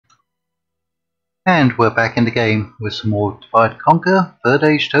And we're back in the game with some more Divide and Conquer, Third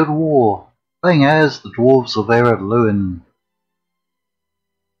Age Total War, playing as the Dwarves of Ered Luin.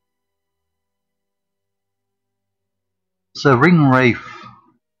 So Ring Wraith,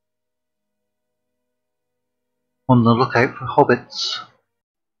 on the lookout for hobbits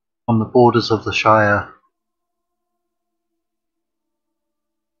on the borders of the Shire.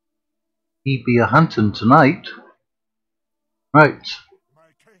 He be a hunting tonight. Right,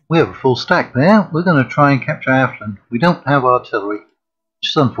 we have a full stack there. We're going to try and capture Aflin. We don't have artillery, which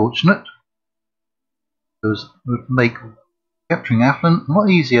is unfortunate, because it would make capturing Aflin a lot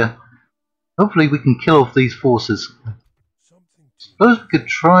easier. Hopefully we can kill off these forces. Suppose we could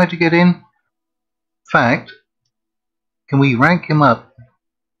try to get in. In fact, can we rank him up?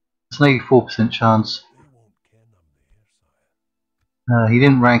 It's an 84% chance. He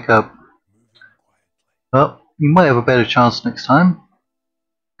didn't rank up. Well, you might have a better chance next time.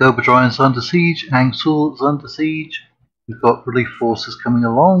 Gobadrion's under siege, Angsul's under siege. We've got relief forces coming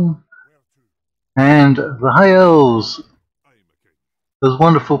along. And the High Elves, those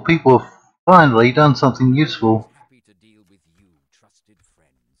wonderful people, have finally done something useful.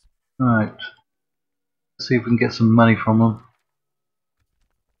 Right. Let's see if we can get some money from them.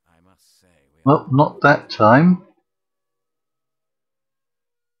 Well, not that time.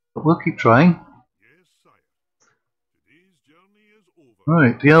 But we'll keep trying.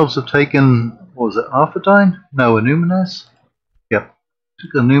 Right, the elves have taken, what was it, Arthurdine? No, Anuminas? Yep.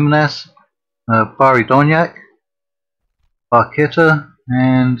 Took Anuminas, Bari Donyak, Barketa,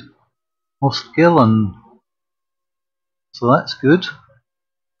 and Ostgillen. So that's good.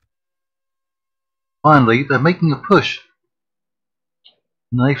 Finally, they're making a push.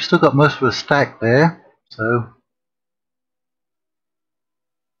 And they've still got most of a stack there, so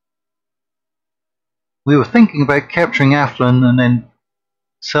we were thinking about capturing Aflin and then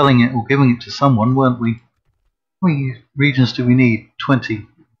selling it or giving it to someone, weren't we? How many regions do we need? 20.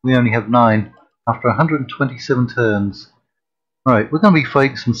 We only have 9 after 127 turns. Right, we're going to be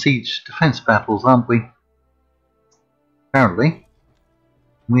fighting some siege defense battles, aren't we? Apparently.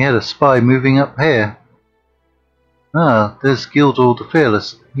 We had a spy moving up here. Ah, there's Gildor the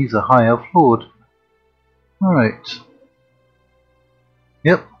Fearless. He's a High Elf Lord. Alright.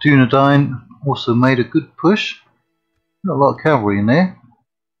 Yep, Dunedain also made a good push. Got a lot of cavalry in there.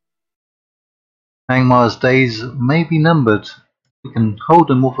 Angmar's days may be numbered. We can hold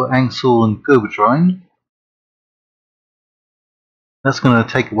them off at Angsul and Gobadrine. That's going to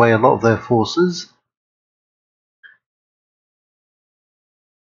take away a lot of their forces.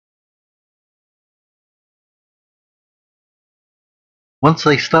 Once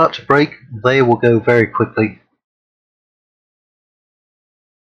they start to break, they will go very quickly.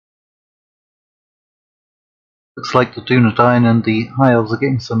 Looks like the Dunedain and the High Elves are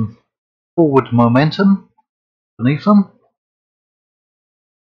getting some forward momentum beneath them.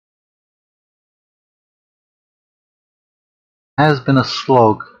 Has been a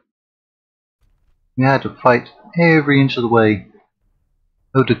slog. We had to fight every inch of the way.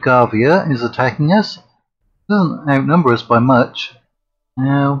 Odegavia is attacking us. Doesn't outnumber us by much.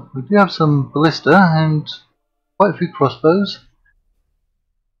 Now, we do have some ballista and quite a few crossbows.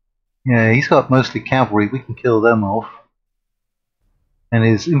 Yeah, he's got mostly cavalry, we can kill them off. And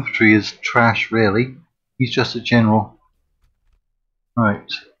his infantry is trash, really. He's just a general.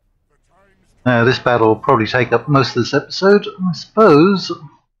 Right. Now, this battle will probably take up most of this episode, I suppose.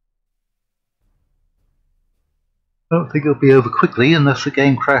 I don't think it'll be over quickly unless the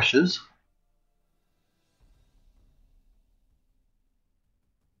game crashes.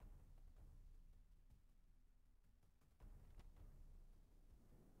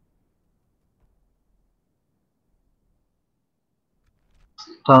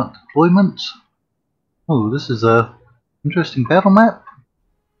 Start deployment. Oh, this is a interesting battle map.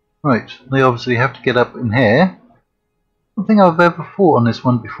 Right, they obviously have to get up in here. I don't think I've ever fought on this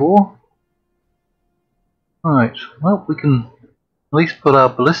one before. Right, well, we can at least put our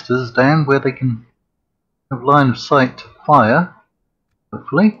ballistas down where they can have line of sight to fire,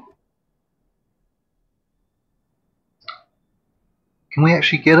 hopefully. Can we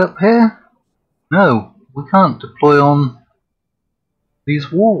actually get up here? No, we can't deploy on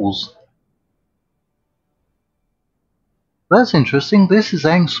these walls. That's interesting. This is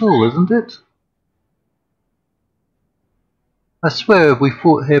Angsul, isn't it? I swear we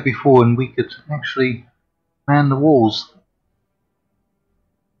fought here before and we could actually man the walls.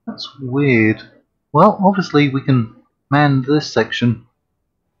 That's weird. Well, obviously we can man this section.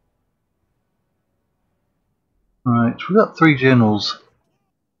 Alright, we've got 3 generals.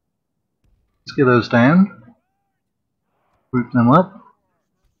 Let's get those down. Group them up.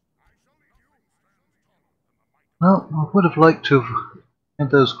 Well, I would have liked to have had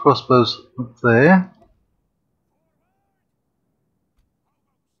those crossbows up there.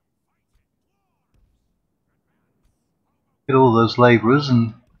 Get all those labourers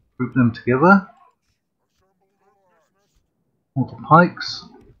and group them together. All the pikes,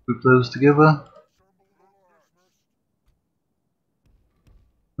 group those together.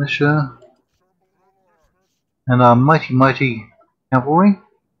 Militia. And our mighty cavalry.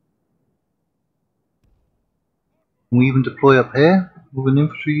 Can we even deploy up here with an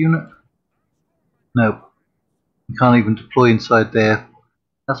infantry unit? No. We can't even deploy inside there.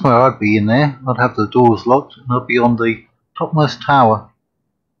 That's where I'd be in there. I'd have the doors locked and I'd be on the topmost tower.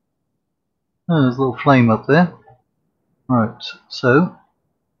 Oh, there's a little flame up there. Right, so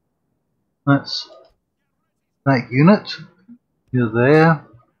that's that unit. You're there.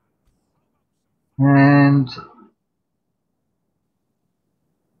 And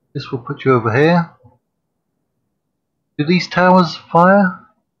this will put you over here. Do these towers fire?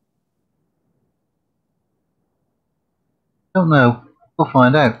 Don't know. We'll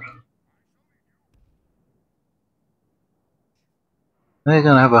find out. They're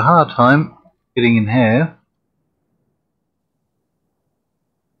going to have a hard time getting in here.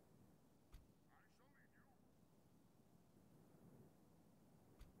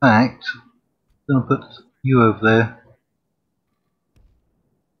 In fact, I'm going to put you over there.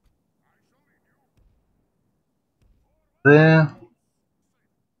 There.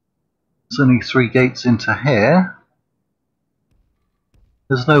 There's only 3 gates into here.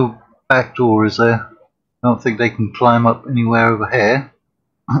 There's no back door, is there? I don't think they can climb up anywhere over here.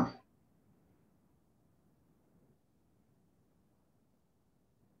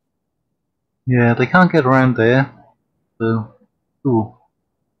 Yeah, they can't get around there. So, cool.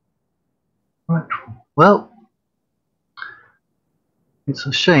 Right, well, it's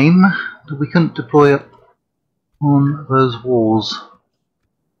a shame that we couldn't deploy up on those walls.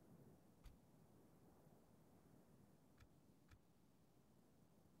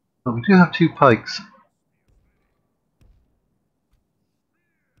 But we do have 2 pikes.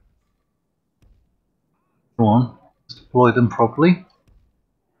 Go on, let's deploy them properly.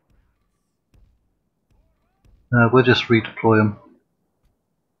 We'll just redeploy them.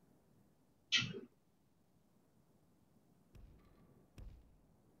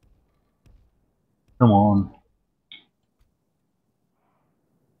 Come on.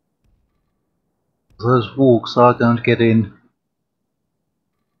 Those wargs are going to get in.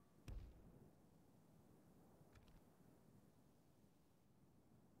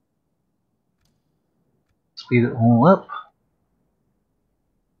 Speed it all up.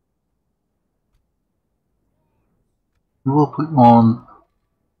 We will put on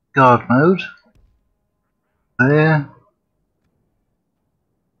guard mode. There.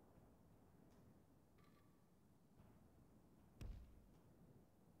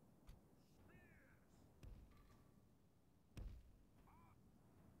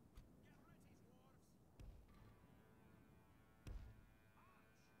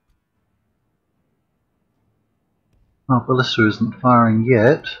 Our ballista isn't firing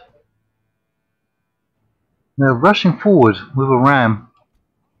yet. They're rushing forward with a ram.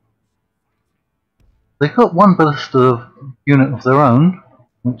 They've got 1 ballista unit of their own,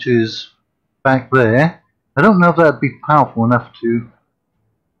 which is back there. I don't know if that'd be powerful enough to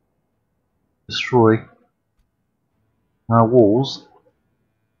destroy our walls.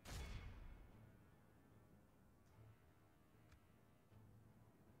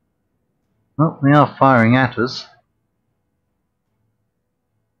 Well, they are firing at us.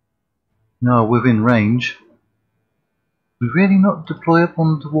 No, within range. We really not deploy up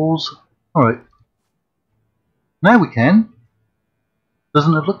on the walls? Alright. Now we can.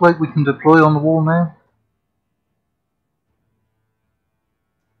 Doesn't it look like we can deploy on the wall now?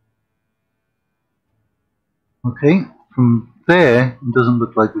 Okay, from there it doesn't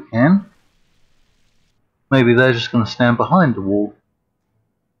look like we can. Maybe they're just going to stand behind the wall.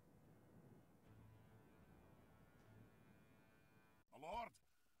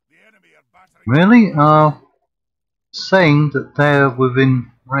 Really? Saying that they're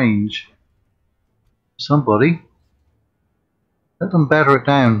within range. Somebody. Let them batter it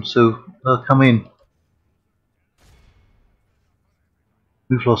down so they'll come in.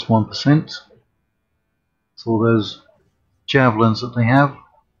 We've lost 1%. It's all those javelins that they have.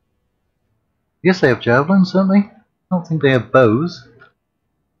 Yes, they have javelins, don't they? I don't think they have bows.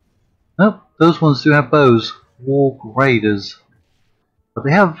 Nope, those ones do have bows. Warg raiders. But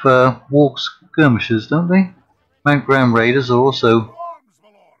they have warg skirmishers, don't they? Mount Graham raiders are also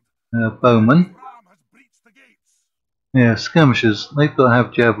bowmen. Yeah, skirmishers. They've got to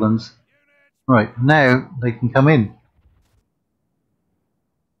have javelins. Right, now they can come in.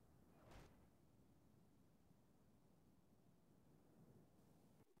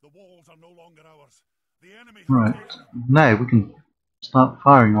 The walls are no longer ours. The enemy have Right, taken them. now we can start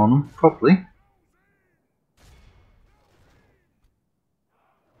firing on them properly.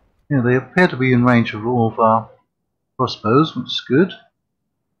 Yeah, they appear to be in range of all of our crossbows, which is good.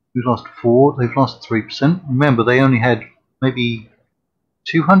 We lost 4, they've lost 3%. Remember, they only had maybe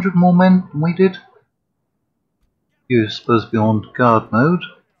 200 more men than we did. You're supposed to be on guard mode.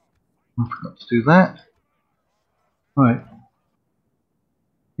 I forgot to do that. Right,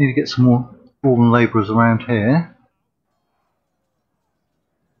 need to get some more fallen labourers around here.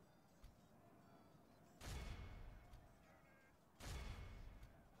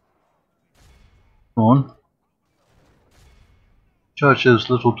 Come on. Charge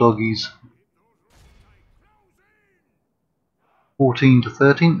those little doggies. 14 to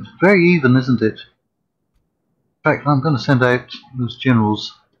 13. It's very even, isn't it? In fact, I'm going to send out those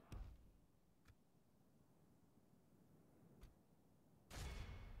generals.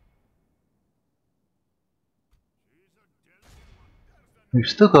 We've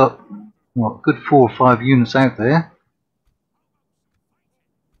still got, what, a good 4 or 5 units out there.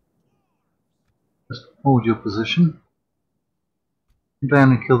 Just hold your position. Come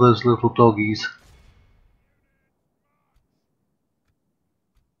down and kill those little doggies.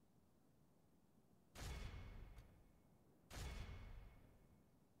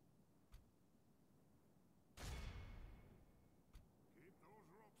 Keep those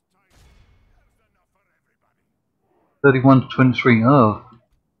ropes tight. There's enough for everybody. 31 to 23. Oh,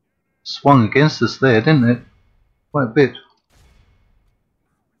 swung against us there, didn't it? Quite a bit.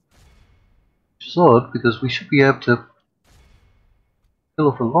 Which is odd, because we should be able to kill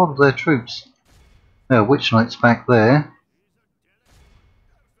off a lot of their troops. Now, Witch Knight's back there.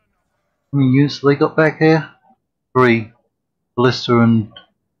 How many units have they got back here? 3 ballista and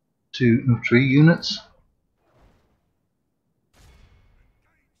 2 infantry units.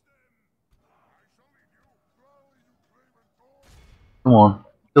 Come on,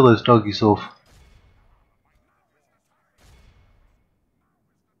 kill those doggies off.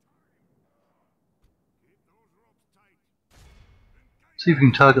 See if we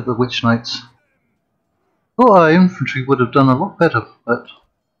can target the Witch Knights. Thought our infantry would have done a lot better, but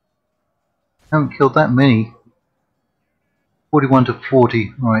haven't killed that many. 41 to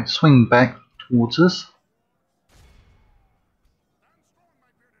 40. Alright, swing back towards us.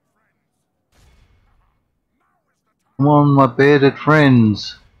 Come on, my bearded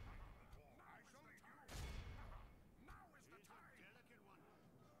friends.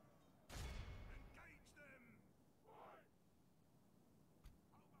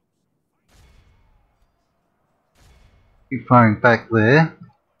 Keep firing back there.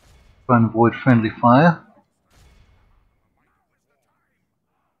 Try and avoid friendly fire.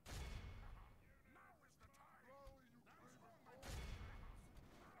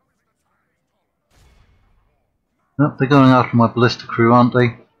 Nope, they're going after my ballista crew, aren't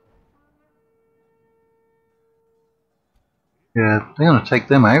they? Yeah, they're going to take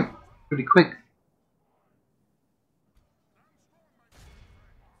them out pretty quick.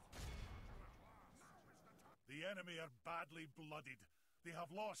 The enemy are badly blooded. They have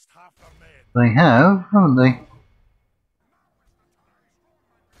lost half their men. They have, haven't they?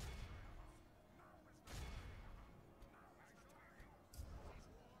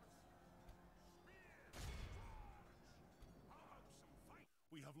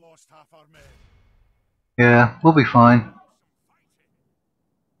 We have lost half our men. Yeah, we'll be fine.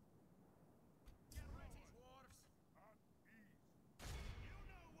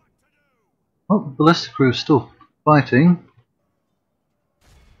 Oh, the ballista crew is still fighting.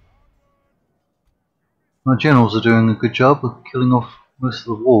 My generals are doing a good job of killing off most of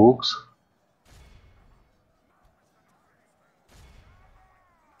the wargs.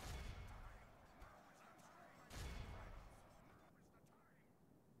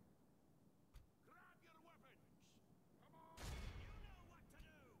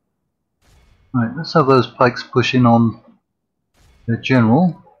 Right, let's have those pikes push in on the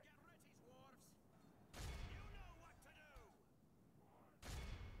general.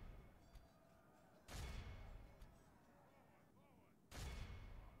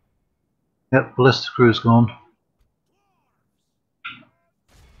 Yep, ballista crew's gone.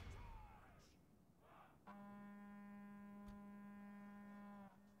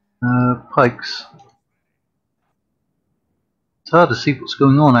 Pikes. It's hard to see what's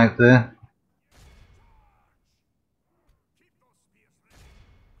going on out there.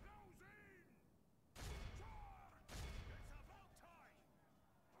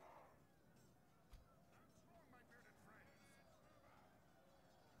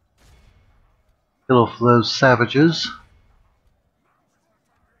 Kill off those savages.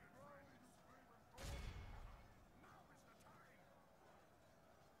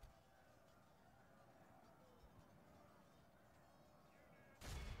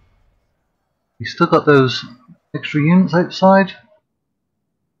 You still got those extra units outside?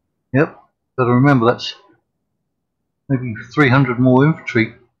 Yep, gotta remember that's maybe 300 more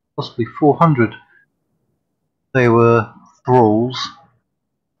infantry, possibly 400. They were thralls,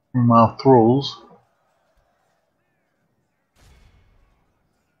 Angmar thralls.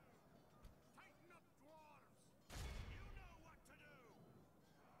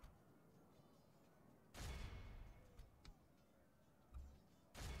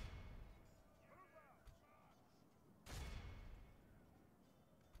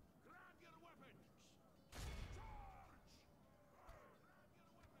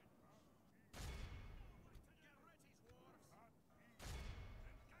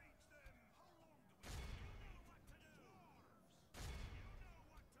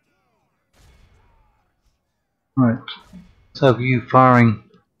 Right, let's have you firing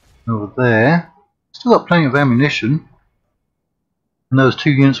over there. Still got plenty of ammunition, and those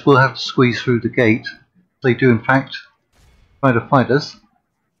two units will have to squeeze through the gate. They do in fact try to fight us.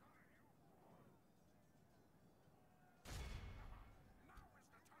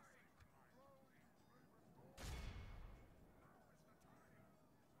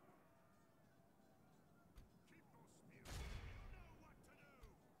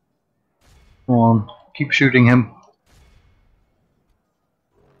 Come on, keep shooting him.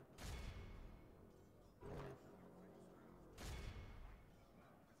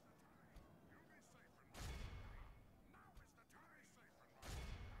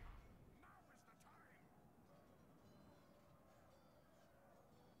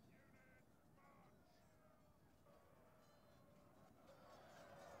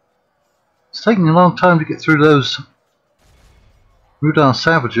 It's taking a long time to get through those Rudar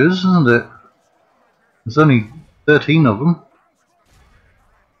savages, isn't it? There's only 13 of them.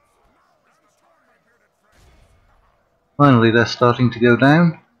 Finally they're starting to go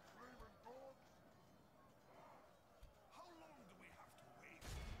down.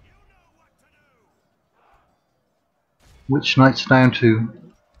 Witch Knight's down to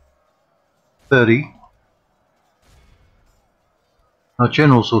 30. Our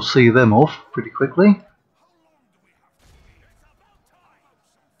generals will see them off pretty quickly.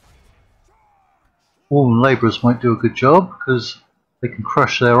 Woven labourers might do a good job because they can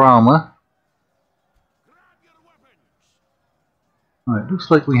crush their armour. Right, looks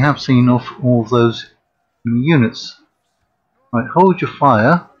like we have seen off all of those units. Right, hold your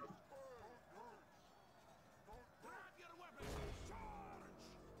fire.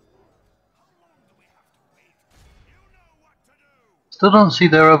 Still don't see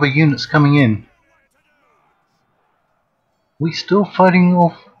their other units coming in. We still fighting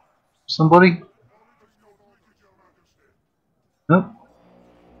off somebody? Nope.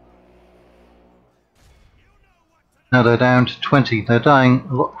 Now they're down to 20. They're dying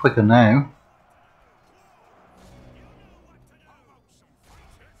a lot quicker now.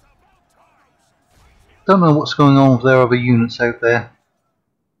 Don't know what's going on with their other units out there.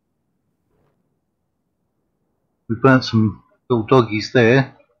 We burnt some little doggies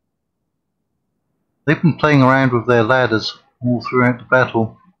there. They've been playing around with their ladders all throughout the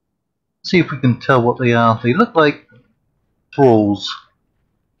battle. See if we can tell what they are. They look like thralls.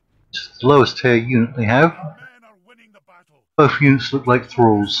 It's the lowest tier unit they have. Both units look like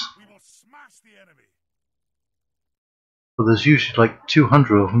thralls. But there's usually like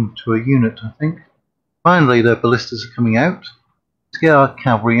 200 of them to a unit, I think. Finally their ballistas are coming out. Let's get our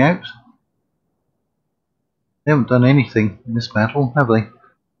cavalry out. They haven't done anything in this battle, have they?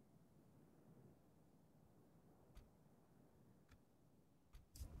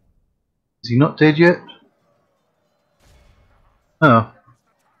 Is he not dead yet? Oh.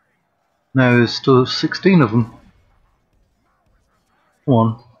 No, there's still 16 of them. Come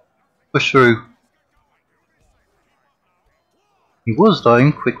on. Push through. He was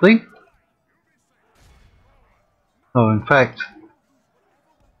dying quickly. Oh, in fact,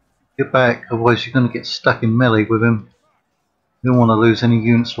 get back, otherwise you're going to get stuck in melee with him. You don't want to lose any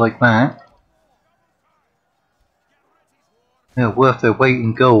units like that. They're worth their weight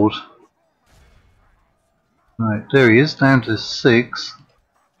in gold. Right, there he is, down to 6.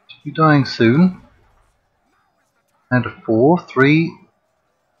 Should be dying soon. Down to 4, 3.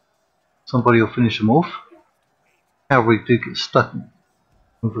 Somebody will finish him off. Cavalry do get stuck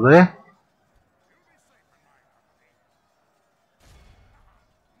over there.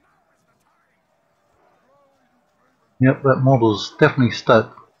 Yep, that model's definitely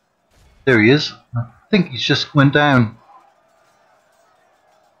stuck. There he is. I think he's just went down.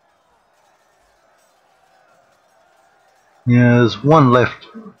 Yeah, there's one left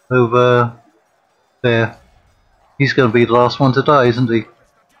over there. He's going to be the last one to die, isn't he?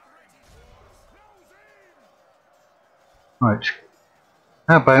 Right.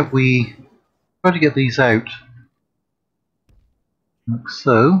 How about we try to get these out? Like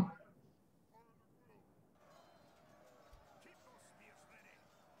so.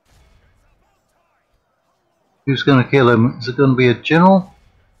 Who's going to kill him? Is it going to be a general?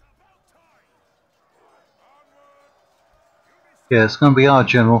 Yeah, it's going to be our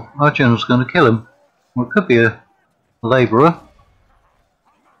general. Our general's going to kill him. Well, it could be a labourer.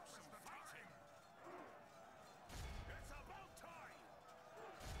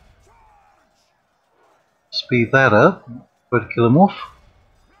 Speed that up. Try to kill him off.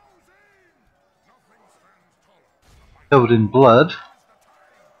 Covered in blood.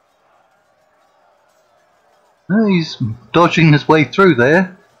 Oh, he's dodging his way through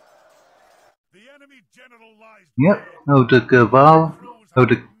there. Yep, Odagavia,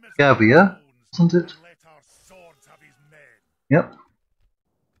 isn't it? Yep.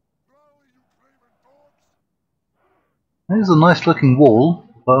 There's a nice looking wall,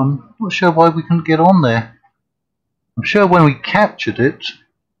 but I'm not sure why we couldn't get on there. I'm sure when we captured it,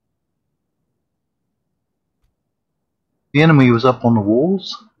 the enemy was up on the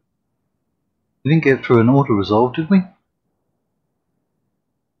walls. We didn't get through an auto resolve, did we?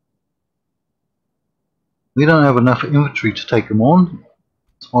 We don't have enough infantry to take them on.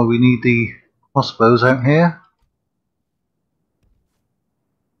 That's why we need the crossbows out here.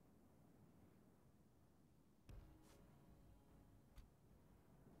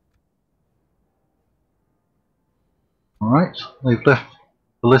 Alright, they've left the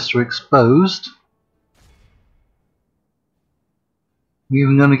ballista exposed. We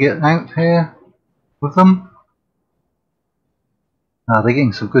even going to get out here with them? Ah, they're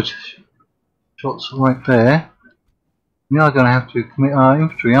getting some good shots right there. We are going to have to commit our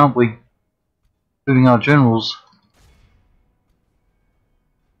infantry, aren't we? Including our generals.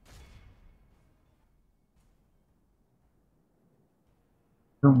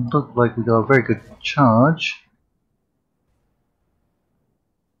 Don't look like we got a very good charge.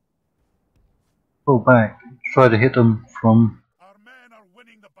 Pull back. Try to hit them from Our men are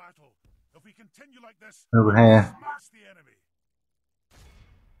winning the battle. If we continue like this, over here. smash the enemy.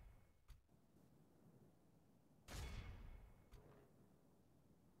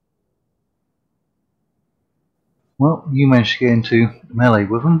 Well, you managed to get into melee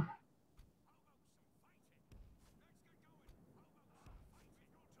with them.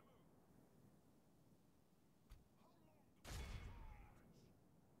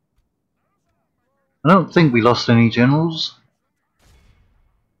 I don't think we lost any generals.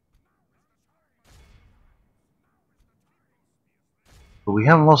 But we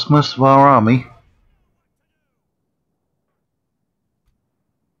haven't lost most of our army.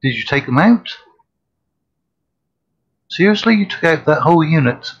 Did you take them out? Seriously? You took out that whole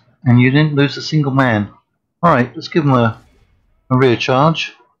unit and you didn't lose a single man. Alright, let's give them a rear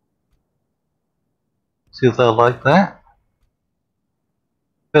charge. See if they'll like that.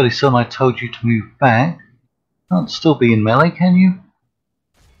 Fairly soon I told you to move back. Can't still be in melee, can you?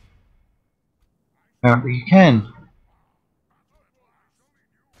 Apparently you can.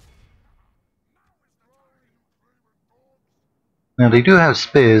 Now they do have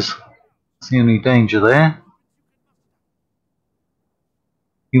spears. That's the only danger there.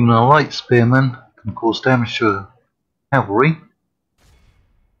 Even a light spearman can cause damage to a cavalry.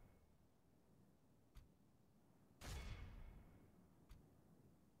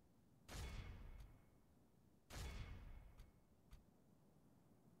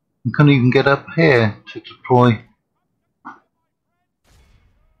 You couldn't even get up here to deploy.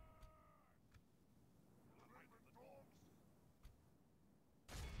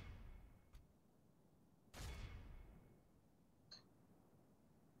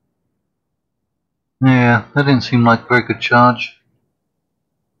 Yeah, that didn't seem like a very good charge.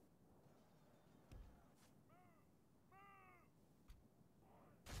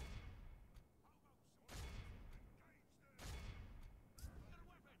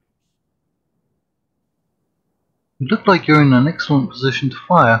 You look like you're in an excellent position to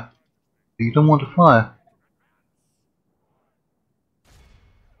fire, but you don't want to fire.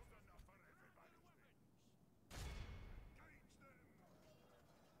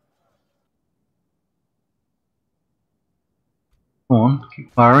 Go on,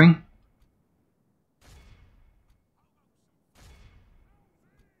 keep firing.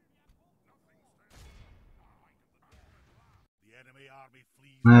 The enemy army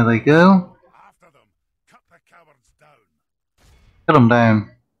flees. There they go. After them. Cut the cowards down. Cut them down.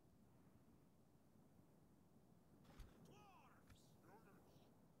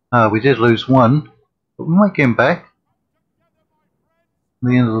 We did lose one, but we might get him back. At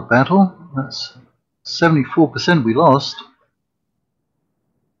the end of the battle. That's 74% we lost.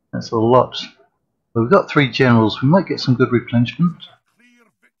 That's a lot. But we've got 3 generals. We might get some good replenishment. Clear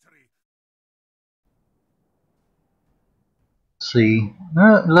victory. Let's see.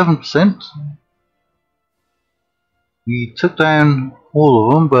 11%. We took down all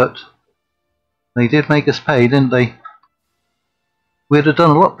of them, but they did make us pay, didn't they? We'd have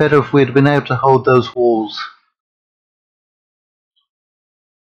done a lot better if we'd have been able to hold those walls.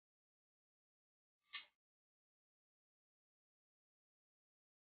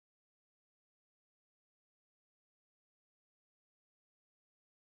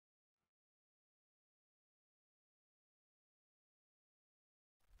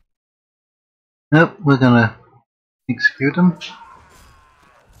 Nope, we're gonna execute them.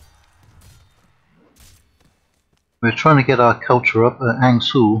 We're trying to get our culture up at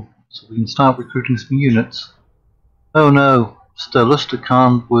Angsul so we can start recruiting some units. Oh no, Stalusta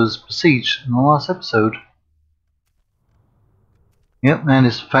Khan was besieged in the last episode. Yep, and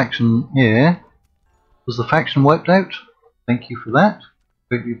his faction here. Was the faction wiped out? Thank you for that.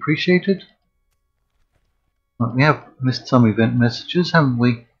 Greatly appreciated. Right, we have missed some event messages, haven't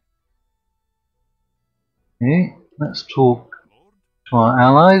we? Okay, let's talk to our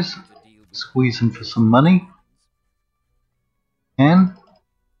allies. Squeeze them for some money. And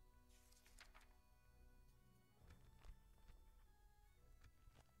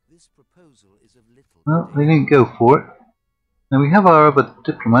well, they didn't go for it. Now we have our other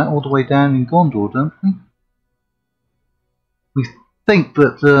diplomat all the way down in Gondor, don't we? We think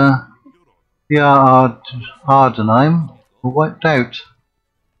that the Ardenheim were wiped out.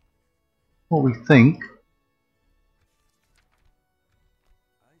 What we think.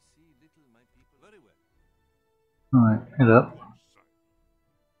 Alright, head up.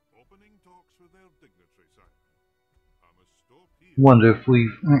 Wonder if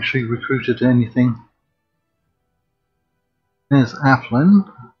we've actually recruited anything. There's Athlin.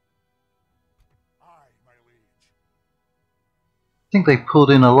 I think they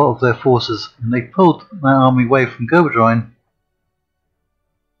pulled in a lot of their forces, and they pulled that army away from Goberdrine.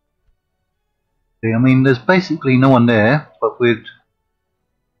 Okay, I mean, there's basically no one there, but we'd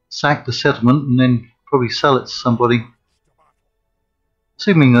sack the settlement and then probably sell it to somebody.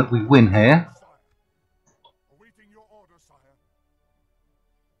 Assuming that we win here.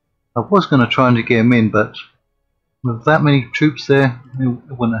 I was going to try and get him in, but with that many troops there, it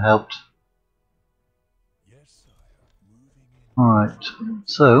wouldn't have helped. Alright,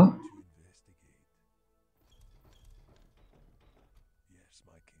 so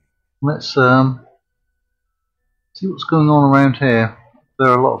let's see what's going on around here. If there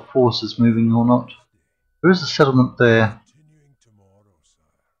are a lot of forces moving or not. There is a settlement there.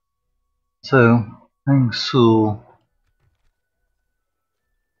 So, Angsul.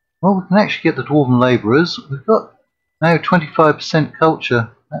 Well, we can actually get the Dwarven Labourers. We've got now 25% culture.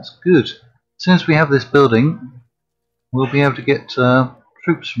 That's good. As soon as we have this building, we'll be able to get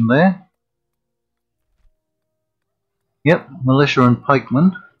troops from there. Yep, militia and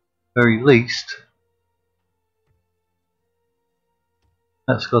pikemen, very least.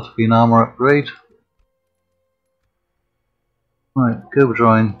 That's got to be an armour upgrade. Right,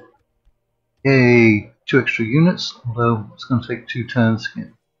 Goberdrine. Yay, 2 extra units, although it's going to take 2 turns to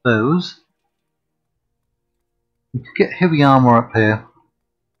get those. We could get heavy armour up here.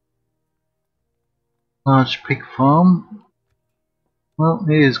 Large pig farm. Well,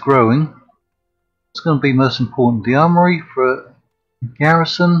 it is growing. It's going to be most important. The armory for a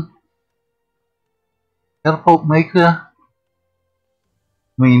garrison. Catapult maker.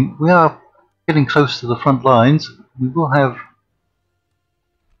 I mean, we are getting close to the front lines. We will have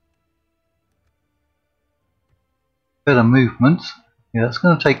better movement. Yeah, it's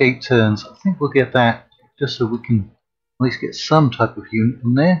going to take 8 turns. I think we'll get that just so we can at least get some type of unit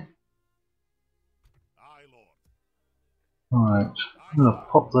in there. Alright, I'm going to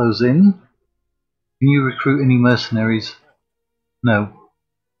pop those in. Can you recruit any mercenaries? No.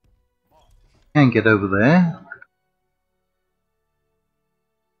 Can't get over there.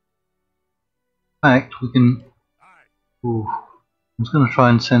 In fact, we can... Ooh, I was going to try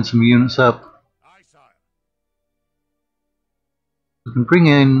and send some units up. We can bring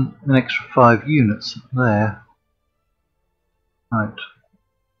in an extra 5 units there. Right.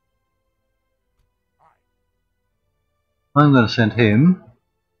 I'm going to send him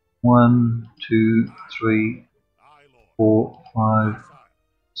 1, 2, 3, 4, 5,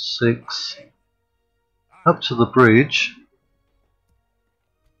 6, up to the bridge.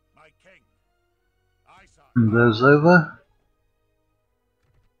 My king. Aye, sir. Bring those over.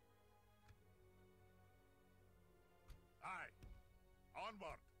 Aye.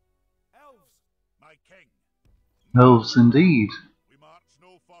 Onward. Elves. My king. Elves indeed. We march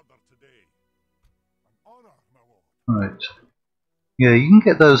no further today. An honor, my lord. Right. Yeah, you can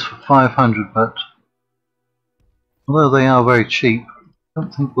get those for 500, but although they are very cheap, I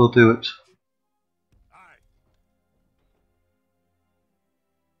don't think we'll do it. Aye.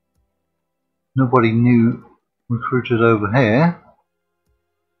 Nobody new recruited over here.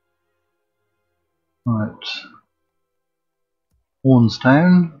 Right.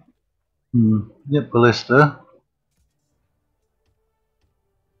 Hornstown. Yep, ballista.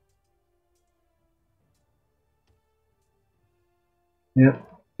 Yep.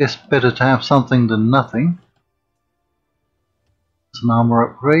 Guess better to have something than nothing. It's an armor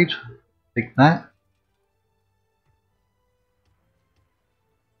upgrade. Take that.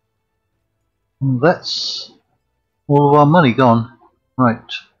 And that's all of our money gone. Right.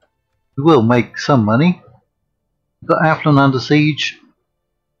 We will make some money. We've got Aflin under siege.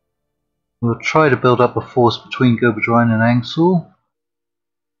 We'll try to build up a force between Gobadrine and Angsul.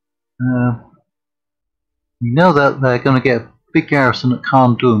 We know that they're going to get a big garrison at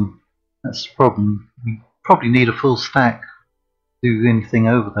Kharndum. That's the problem. We probably need a full stack to do anything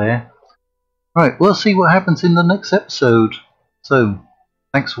over there. Right, we'll see what happens in the next episode. So,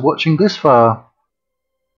 thanks for watching this far.